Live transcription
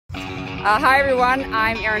Hi everyone,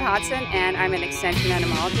 I'm Erin Hodgson and I'm an Extension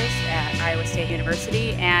Entomologist at Iowa State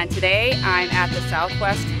University, and today I'm at the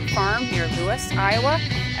Southwest Farm near Lewis, Iowa,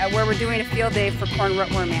 where we're doing a field day for corn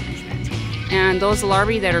rootworm management. And those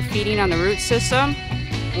larvae that are feeding on the root system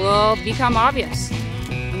will become obvious.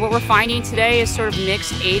 And what we're finding today is sort of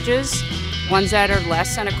mixed ages, ones that are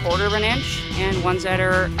less than 1/4 of an inch and ones that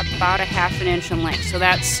are about 1/2 inch in length. So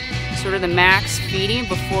that's sort of the max feeding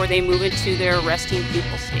before they move into their resting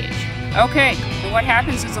pupal stage. Okay, and what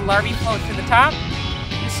happens is the larvae float to the top.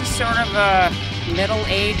 This is sort of a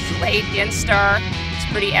middle-aged, late instar. It's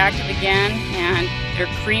pretty active again, and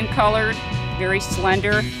they're cream-colored, very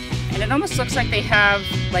slender, and it almost looks like they have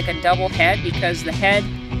like a double head because the head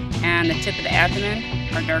and the tip of the abdomen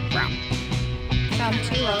are dark brown. Found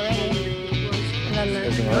 2 already. And then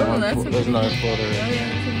there's another floater. Oh yeah,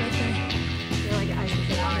 they're like, I should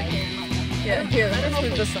get on it. Yeah, here, let's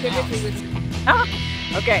move this one out.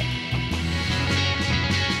 Ah, okay.